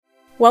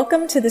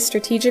Welcome to the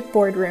Strategic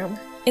Boardroom,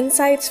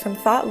 insights from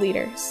thought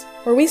leaders,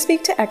 where we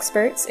speak to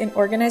experts in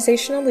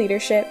organizational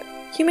leadership,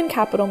 human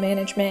capital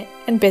management,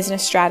 and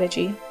business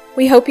strategy.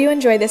 We hope you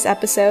enjoy this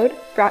episode,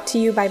 brought to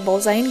you by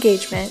Bullseye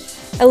Engagement,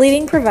 a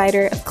leading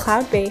provider of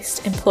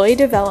cloud-based employee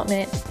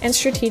development and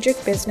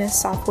strategic business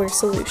software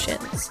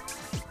solutions.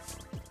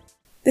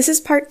 This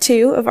is part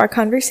 2 of our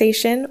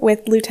conversation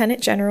with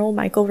Lieutenant General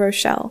Michael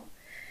Rochelle.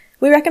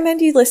 We recommend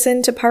you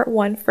listen to part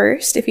 1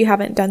 first if you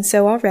haven't done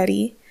so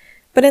already.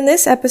 But in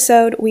this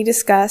episode, we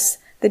discuss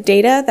the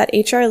data that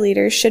HR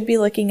leaders should be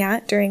looking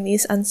at during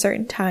these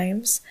uncertain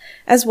times,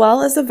 as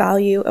well as the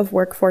value of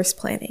workforce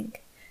planning.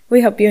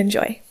 We hope you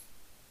enjoy.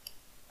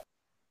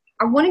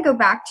 I want to go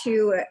back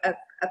to a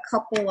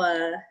couple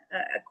of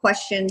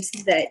questions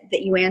that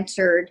you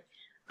answered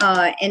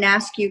and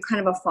ask you kind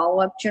of a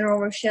follow-up, General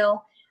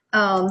Rochelle.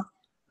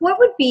 What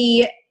would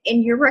be,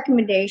 in your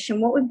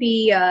recommendation, what would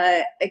be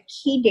a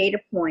key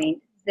data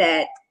point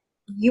that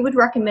you would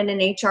recommend an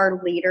HR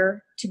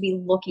leader to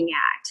be looking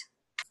at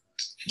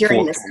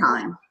during this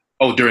time?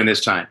 Oh, during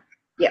this time?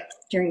 Yep,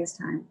 during this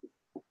time.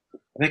 I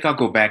think I'll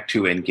go back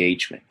to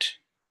engagement.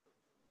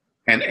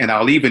 And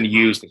I'll even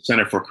use the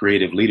Center for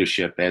Creative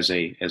Leadership as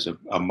a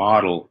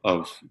model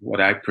of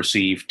what I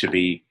perceive to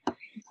be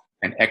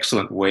an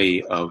excellent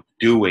way of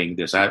doing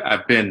this. My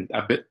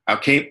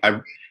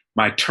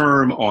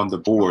term on the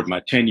board, my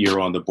tenure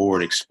on the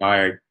board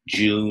expired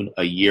June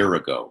a year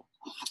ago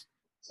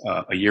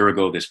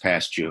this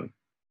past June.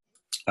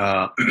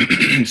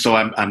 So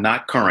I'm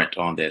not current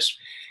on this,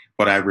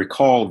 but I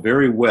recall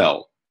very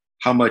well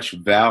how much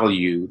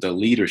value the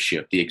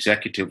leadership, the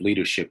executive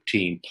leadership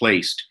team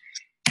placed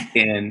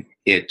in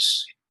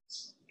its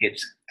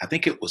I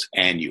think it was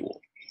annual.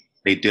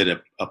 They did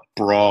a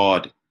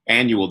broad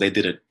annual, they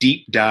did a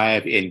deep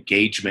dive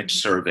engagement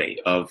survey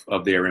of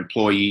their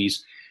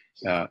employees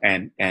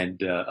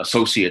and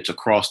associates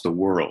across the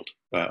world,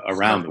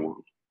 around the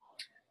world.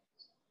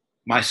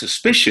 My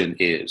suspicion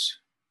is,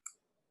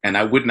 and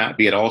I would not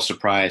be at all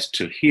surprised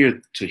to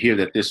hear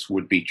that this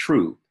would be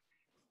true.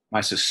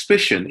 My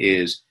suspicion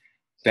is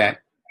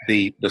that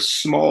the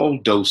small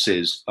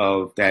doses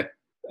of that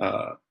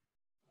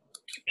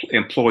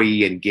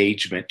employee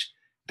engagement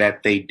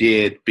that they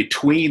did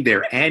between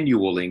their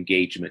annual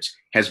engagements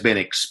has been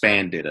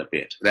expanded a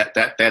bit.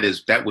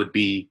 That would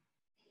be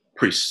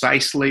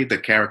precisely the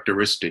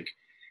characteristic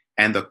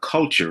and the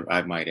culture,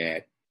 I might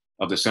add,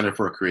 of the Center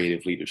for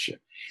Creative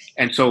Leadership.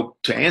 And so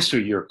to answer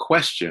your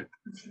question,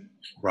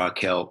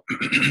 Rochelle,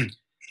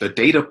 the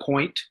data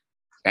point,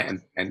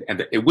 and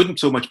it wouldn't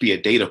so much be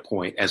a data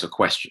point as a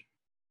question.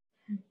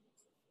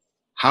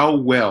 How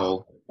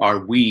well are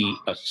we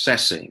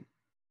assessing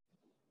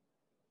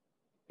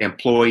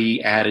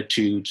employee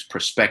attitudes,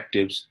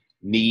 perspectives,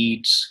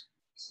 needs,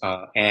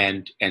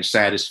 and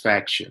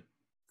satisfaction,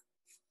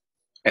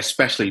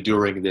 especially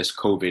during this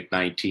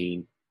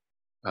COVID-19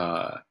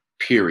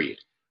 period,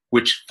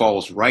 which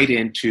falls right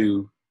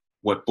into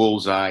what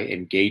Bullseye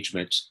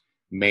Engagement's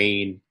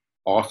main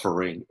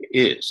offering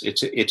is.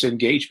 It's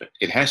engagement.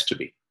 It has to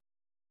be.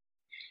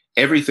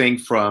 Everything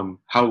from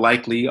how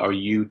likely are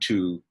you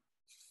to,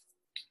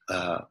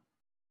 I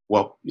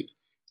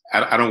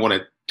don't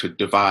want to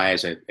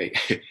devise an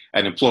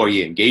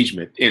employee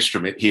engagement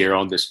instrument here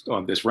on this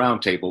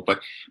roundtable,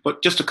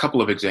 but just a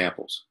couple of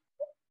examples.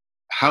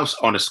 How,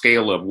 on a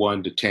scale of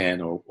 1 to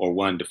 10 or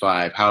 1 to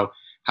 5,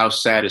 how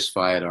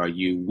satisfied are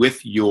you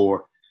with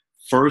your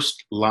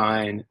first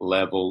line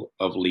level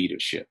of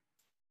leadership?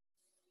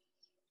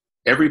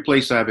 Every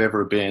place I've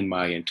ever been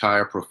my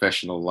entire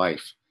professional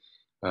life,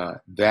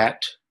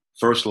 that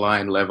first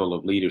line level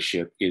of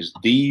leadership is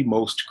the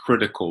most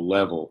critical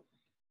level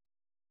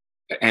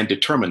and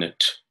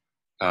determinant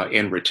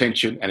in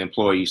retention and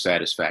employee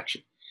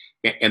satisfaction.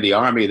 In the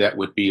Army, that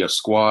would be a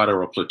squad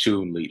or a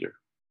platoon leader.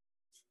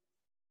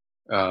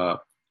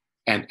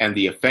 And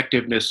the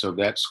effectiveness of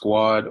that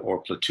squad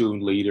or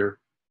platoon leader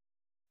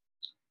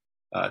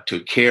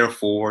to care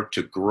for,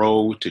 to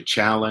grow, to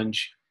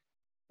challenge,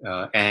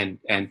 and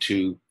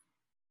to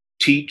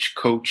teach,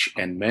 coach,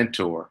 and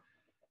mentor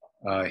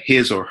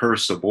his or her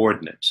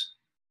subordinates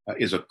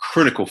is a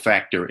critical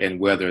factor in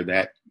whether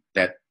that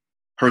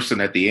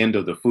person at the end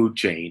of the food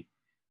chain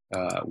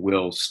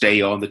will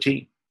stay on the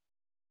team.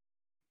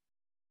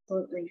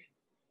 Absolutely.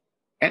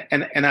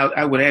 And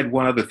I would add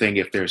one other thing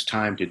if there's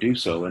time to do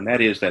so, and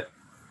that is that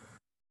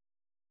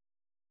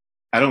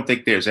I don't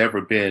think there's ever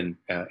been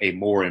a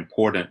more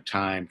important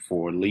time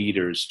for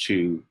leaders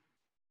to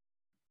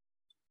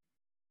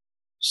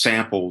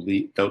sample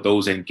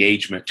those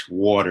engagement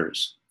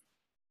waters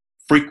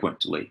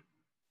frequently.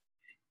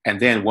 And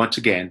then once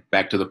again,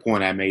 back to the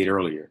point I made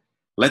earlier,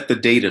 let the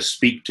data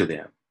speak to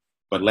them,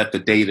 but let the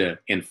data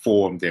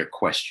inform their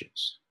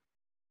questions.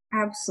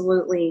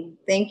 Absolutely.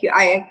 Thank you.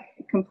 I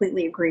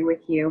completely agree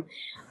with you.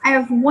 I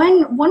have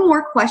one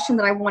more question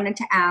that I wanted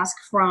to ask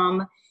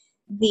from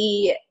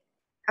the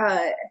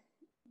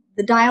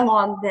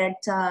dialogue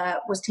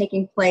that was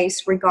taking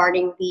place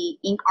regarding the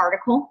Inc.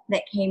 article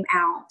that came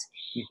out.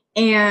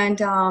 And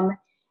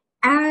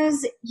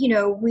as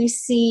we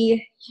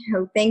see,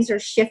 things are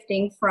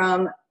shifting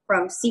from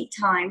seat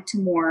time to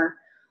more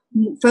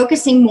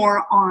focusing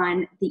more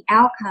on the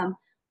outcome.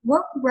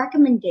 What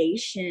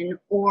recommendation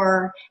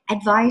or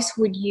advice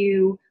would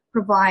you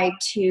provide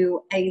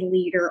to a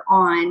leader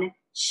on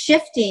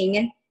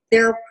shifting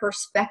their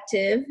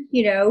perspective,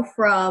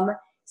 from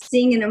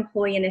seeing an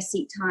employee in a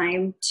seat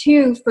time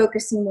to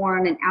focusing more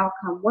on an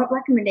outcome? What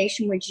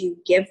recommendation would you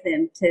give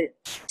them to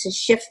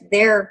shift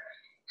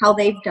how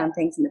they've done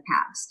things in the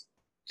past?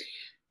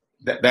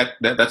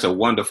 That's a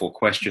wonderful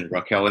question,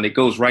 Rochelle, and it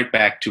goes right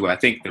back to, I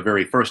think, the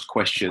very first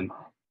question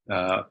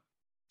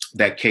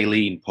that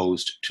Kayleen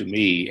posed to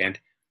me, and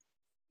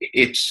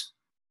it's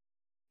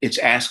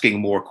asking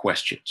more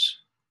questions.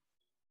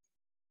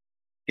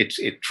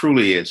 It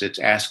truly is. It's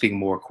asking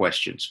more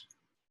questions.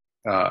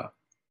 I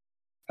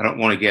don't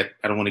want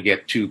to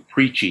get too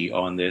preachy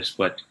on this,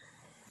 but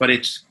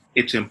it's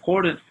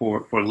important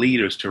for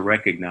leaders to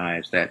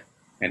recognize that,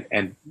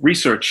 and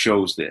research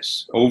shows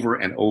this over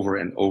and over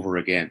and over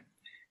again,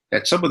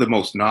 that some of the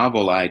most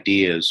novel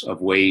ideas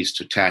of ways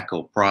to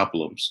tackle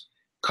problems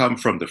come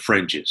from the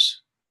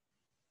fringes.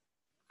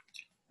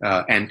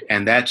 And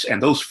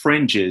those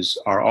fringes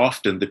are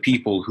often the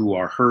people who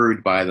are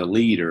heard by the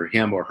leader,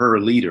 him or her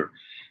leader,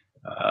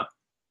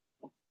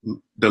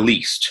 the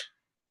least.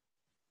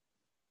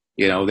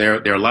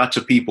 There are lots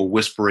of people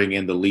whispering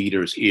in the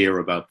leader's ear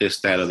about this,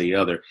 that, or the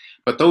other,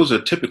 but those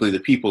are typically the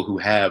people who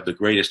have the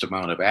greatest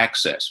amount of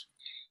access.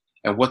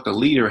 And what the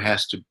leader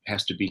has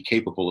to be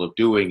capable of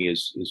doing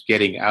is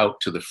getting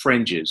out to the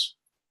fringes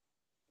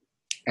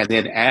and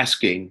then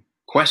asking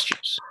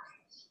questions.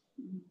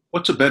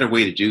 What's a better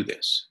way to do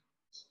this?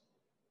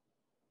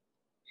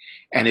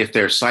 And if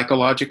there's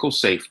psychological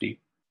safety,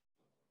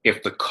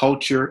 if the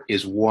culture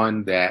is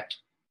one that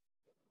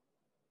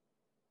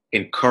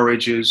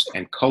encourages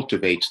and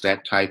cultivates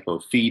that type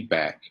of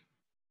feedback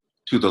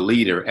to the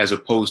leader, as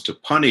opposed to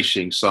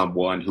punishing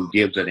someone who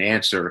gives an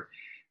answer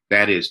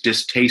that is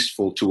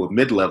distasteful to a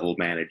mid-level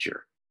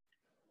manager,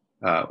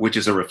 which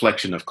is a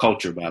reflection of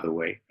culture, by the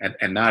way,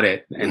 and not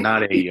an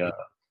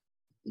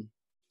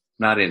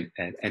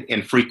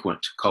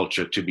infrequent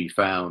culture to be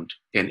found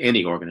in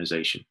any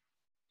organization.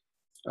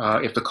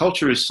 If the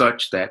culture is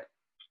such that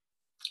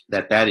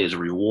is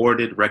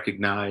rewarded,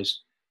 recognized,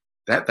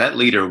 that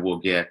leader will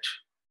get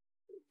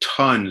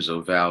tons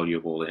of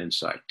valuable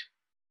insight.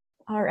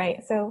 All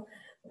right. So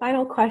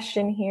final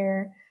question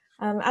here.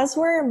 As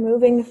we're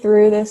moving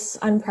through this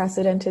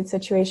unprecedented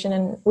situation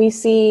and we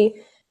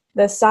see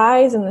the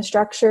size and the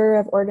structure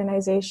of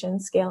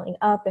organizations scaling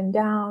up and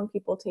down,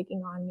 people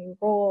taking on new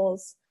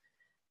roles,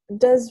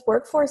 does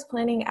workforce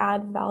planning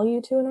add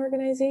value to an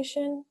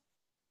organization?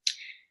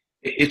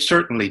 It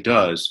certainly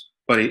does,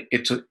 but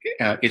it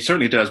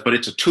certainly does, but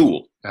it's a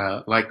tool,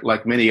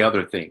 like many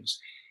other things.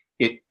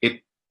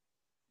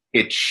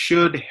 It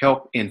should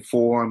help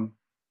inform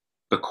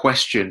the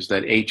questions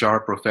that HR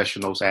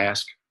professionals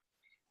ask.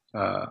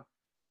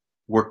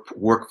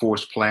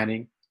 Workforce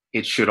planning.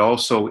 It should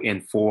also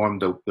inform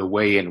the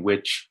way in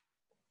which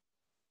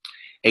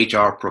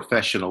HR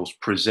professionals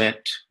present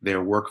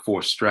their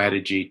workforce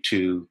strategy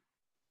to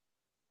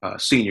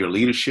senior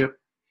leadership.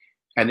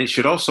 And it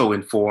should also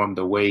inform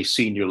the way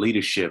senior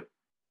leadership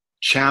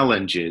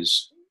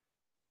challenges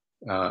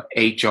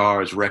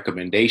HR's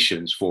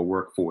recommendations for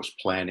workforce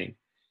planning.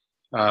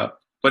 But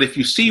if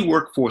you see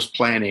workforce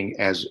planning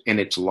as in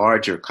its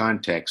larger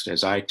context,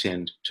 as I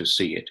tend to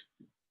see it,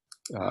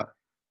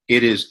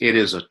 it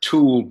is a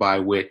tool by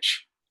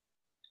which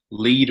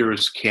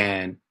leaders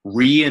can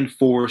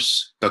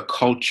reinforce the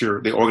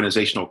culture, the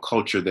organizational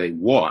culture they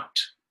want,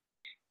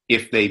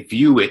 if they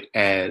view it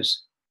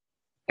as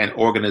an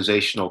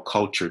organizational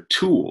culture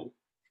tool,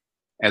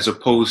 as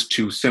opposed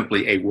to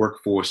simply a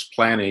workforce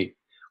planning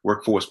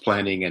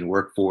and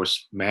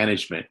workforce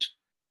management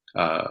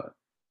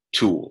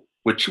tool,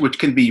 which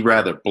can be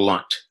rather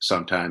blunt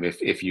sometimes.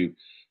 If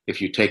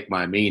you take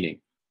my meaning,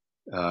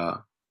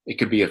 it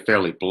can be a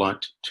fairly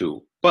blunt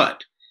tool.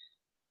 But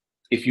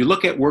if you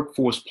look at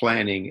workforce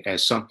planning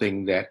as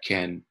something that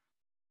can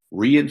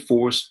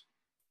reinforce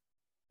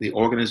the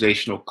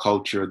organizational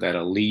culture that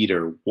a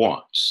leader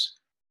wants,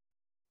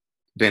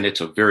 then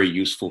it's a very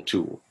useful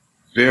tool.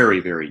 Very,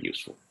 very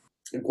useful.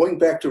 Going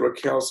back to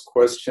Raquel's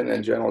question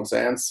and General's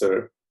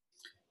answer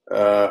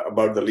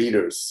about the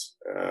leaders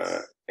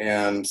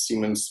and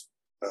Siemens,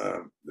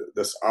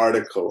 this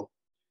article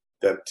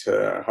that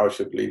how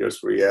should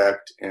leaders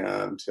react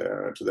and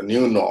to the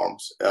new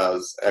norms,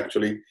 as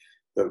actually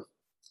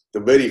the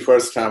very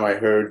first time I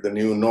heard the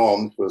new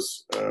norms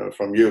was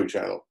from you,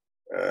 General,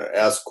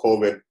 as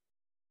COVID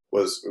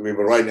we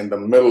were right in the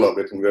middle of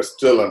it, and we're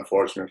still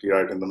unfortunately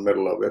right in the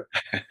middle of it.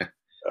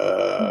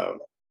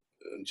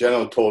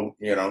 General told,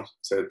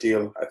 said,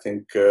 Teal, I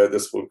think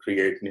this will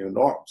create new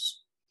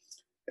norms.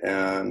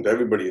 And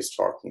everybody is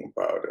talking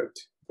about it.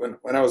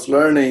 When I was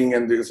learning,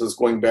 and this is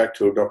going back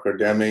to Dr.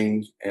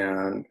 Deming,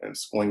 and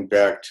it's going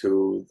back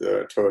to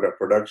the Toyota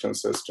production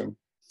system,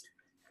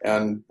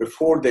 and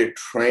before they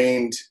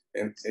trained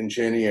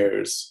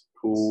engineers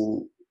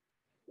who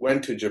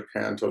went to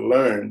Japan to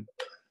learn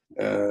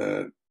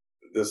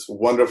this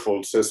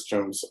wonderful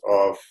systems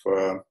of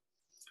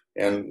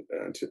and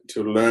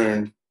to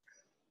learn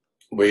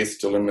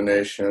waste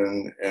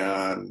elimination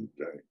and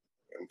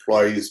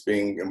employees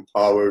being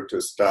empowered to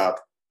stop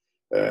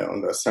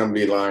on the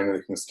assembly line.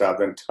 They can stop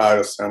the entire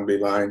assembly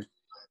line.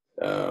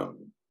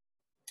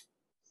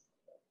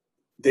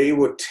 They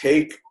would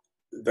take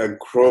the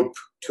group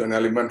to an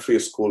elementary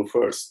school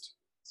first,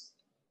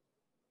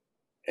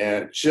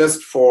 and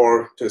just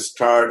for the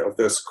start of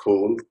the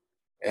school.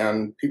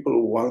 And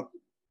people want,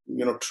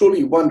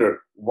 truly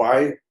wonder,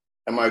 why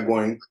am I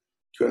going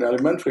to an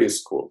elementary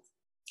school?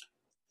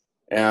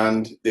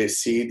 And they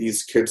see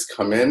these kids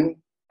come in,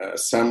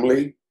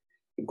 assembly,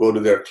 go to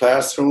their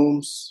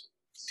classrooms,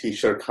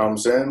 teacher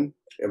comes in,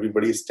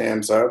 everybody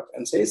stands up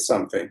and says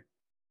something,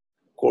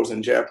 of course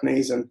in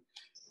Japanese, and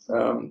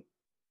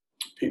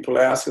people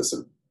ask us,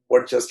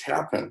 what just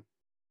happened?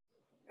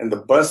 And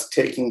the bus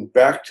taking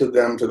back to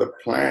them to the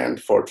plant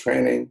for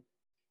training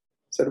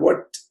said,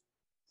 what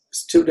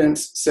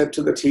students said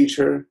to the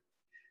teacher,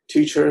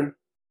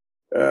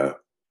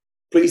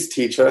 please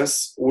teach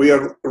us, we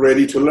are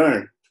ready to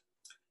learn.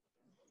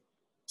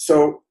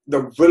 So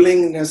the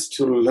willingness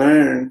to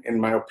learn,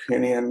 in my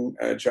opinion,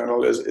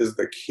 General, is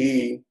the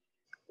key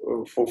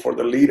for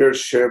the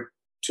leadership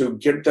to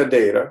get the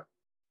data,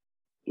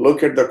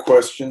 look at the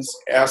questions,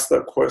 ask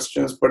the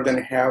questions, but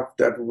then have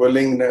that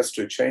willingness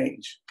to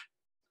change.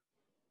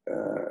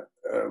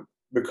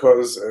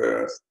 Because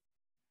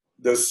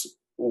this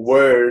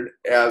word,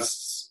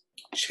 as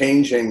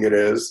changing it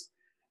is,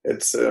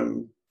 it's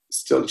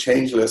still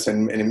changeless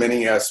in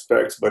many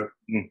aspects, but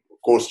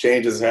of course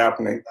change is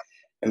happening,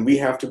 and we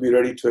have to be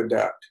ready to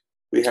adapt.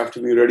 We have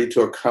to be ready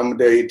to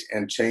accommodate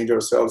and change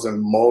ourselves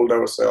and mold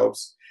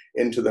ourselves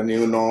into the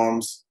new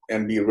norms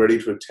and be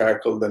ready to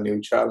tackle the new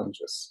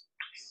challenges.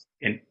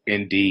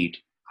 Indeed.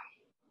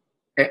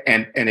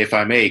 And if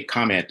I may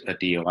comment,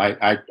 Adil,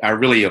 I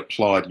really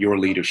applaud your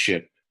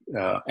leadership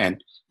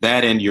and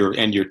that and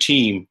your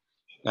team,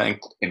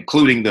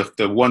 including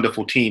the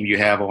wonderful team you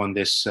have on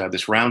this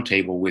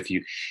roundtable with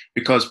you,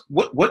 because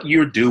what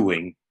you're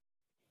doing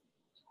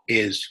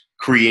is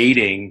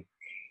creating,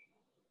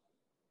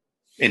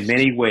 in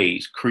many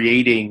ways,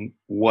 creating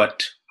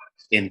what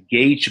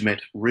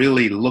engagement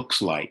really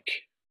looks like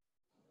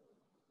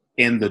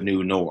in the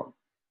new norm,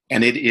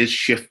 and it is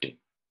shifting.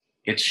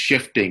 It's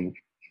shifting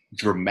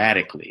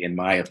dramatically, in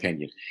my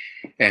opinion.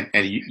 And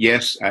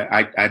yes,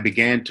 I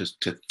began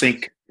to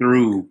think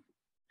through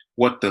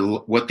what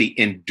the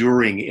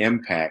enduring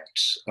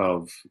impacts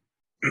of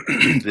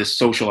this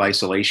social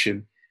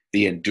isolation,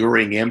 the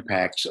enduring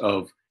impacts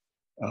of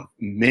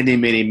many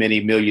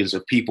millions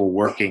of people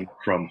working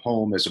from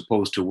home as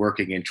opposed to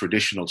working in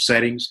traditional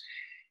settings,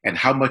 and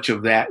how much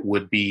of that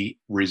would be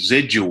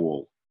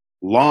residual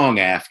long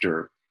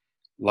after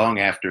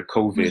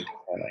COVID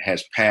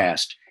has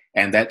passed.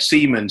 And that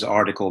Siemens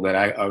article that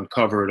I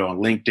uncovered on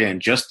LinkedIn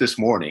just this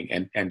morning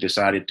and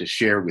decided to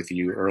share with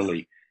you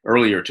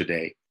earlier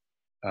today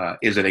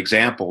is an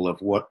example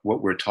of what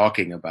we're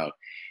talking about.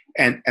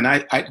 And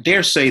I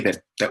dare say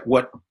that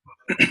what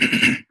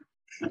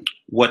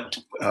what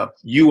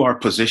you are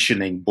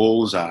positioning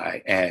Bullseye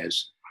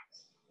as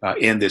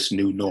in this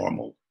new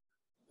normal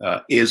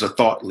is a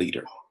thought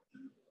leader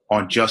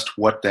on just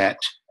what that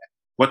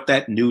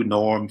new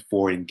norm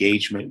for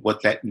engagement,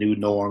 what that new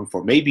norm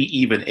for maybe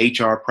even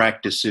HR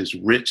practices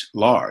writ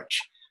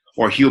large,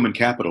 or human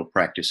capital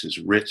practices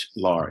writ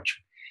large,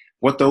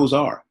 what those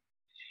are.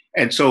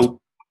 And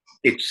so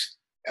it's,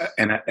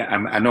 and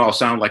I know I'll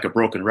sound like a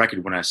broken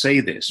record when I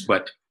say this,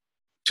 but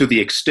to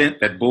the extent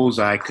that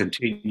Bullseye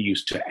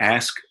continues to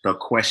ask the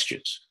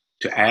questions,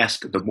 to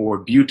ask the more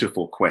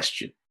beautiful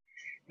question,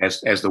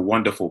 as the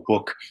wonderful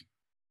book,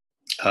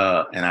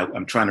 and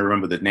I'm trying to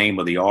remember the name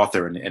of the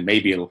author, and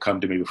maybe it'll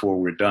come to me before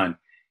we're done.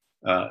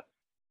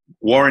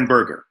 Warren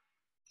Berger,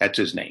 that's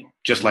his name,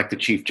 just like the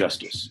Chief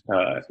Justice.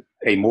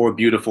 A More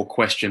Beautiful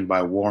Question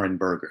by Warren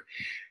Berger.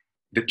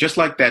 Just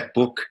like that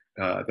book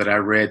that I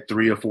read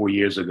 3 or 4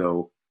 years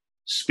ago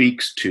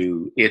speaks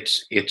to,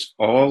 it's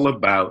all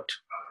about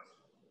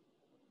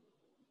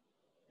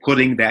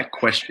putting that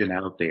question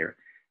out there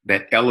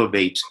that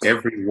elevates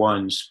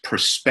everyone's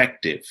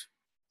perspective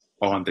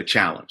on the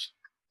challenge.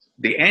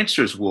 The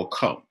answers will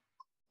come,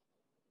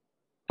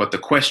 but the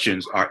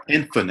questions are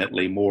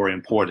infinitely more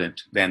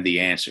important than the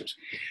answers,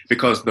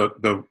 because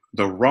the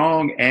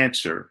wrong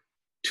answer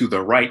to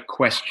the right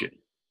question,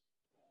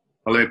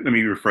 well, let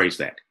me rephrase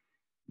that.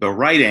 The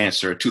right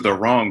answer to the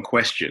wrong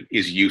question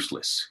is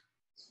useless.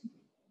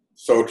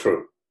 So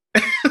true.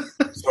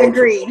 So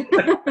agreed.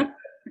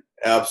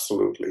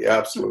 Absolutely.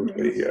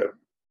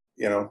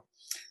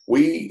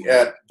 We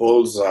at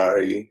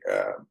Bullseye,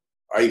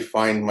 I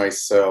find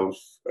myself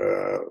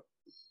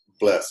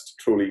blessed,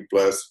 truly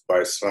blessed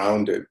by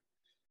surrounded.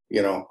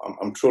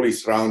 I'm truly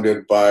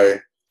surrounded by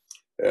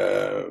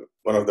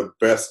one of the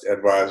best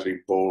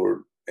advisory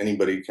board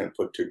anybody can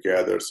put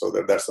together. So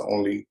that's the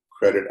only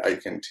credit I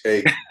can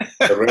take.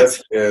 The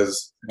rest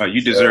is No,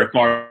 you deserve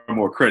far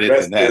more credit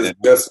than that. is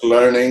just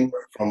learning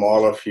from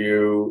all of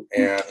you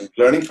and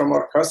learning from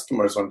our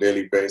customers on a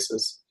daily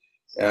basis.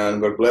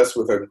 And we're blessed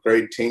with a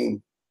great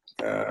team.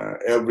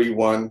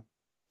 Everyone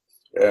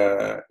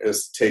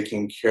is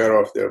taking care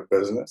of their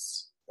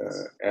business,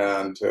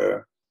 and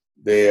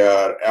they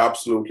are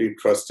absolutely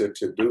trusted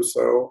to do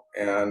so,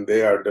 and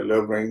they are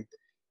delivering.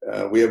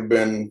 We have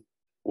been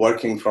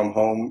working from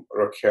home,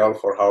 Rochelle,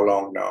 for how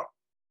long now?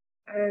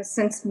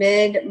 Since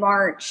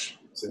mid-March.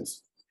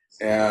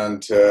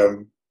 And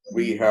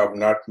we have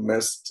not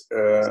missed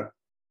a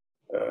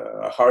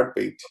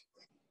heartbeat.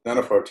 None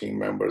of our team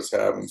members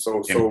have, and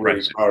so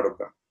very proud of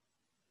them.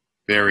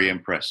 Very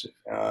impressive.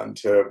 And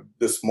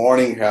this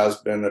morning has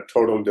been a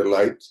total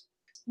delight.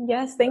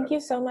 Yes, thank you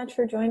so much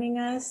for joining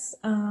us.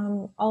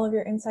 All of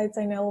your insights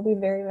I know will be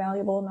very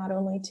valuable, not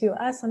only to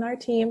us and our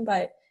team,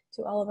 but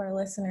to all of our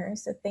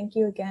listeners. So thank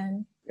you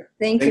again. Yeah.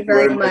 Thank you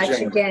very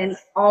much. Again,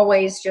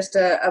 always just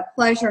a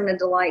pleasure and a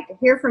delight to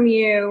hear from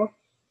you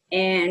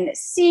and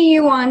see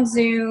you on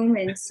Zoom.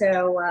 And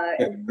so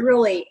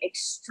really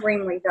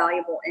extremely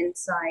valuable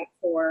insight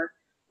for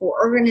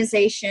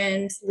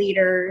organizations,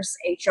 leaders,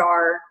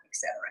 HR,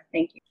 etc.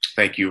 Thank you.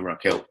 Thank you,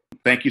 Raquel.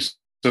 Thank you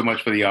so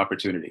much for the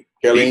opportunity.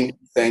 Kelly,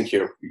 thank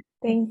you.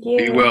 Thank you.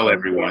 Be well,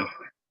 everyone.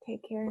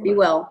 Take care. Be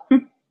well.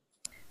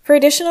 For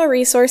additional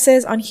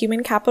resources on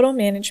human capital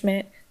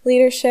management,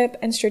 leadership,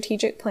 and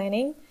strategic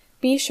planning,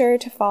 be sure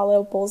to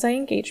follow Bullseye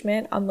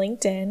Engagement on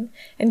LinkedIn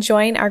and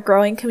join our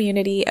growing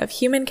community of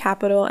human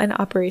capital and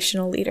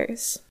operational leaders.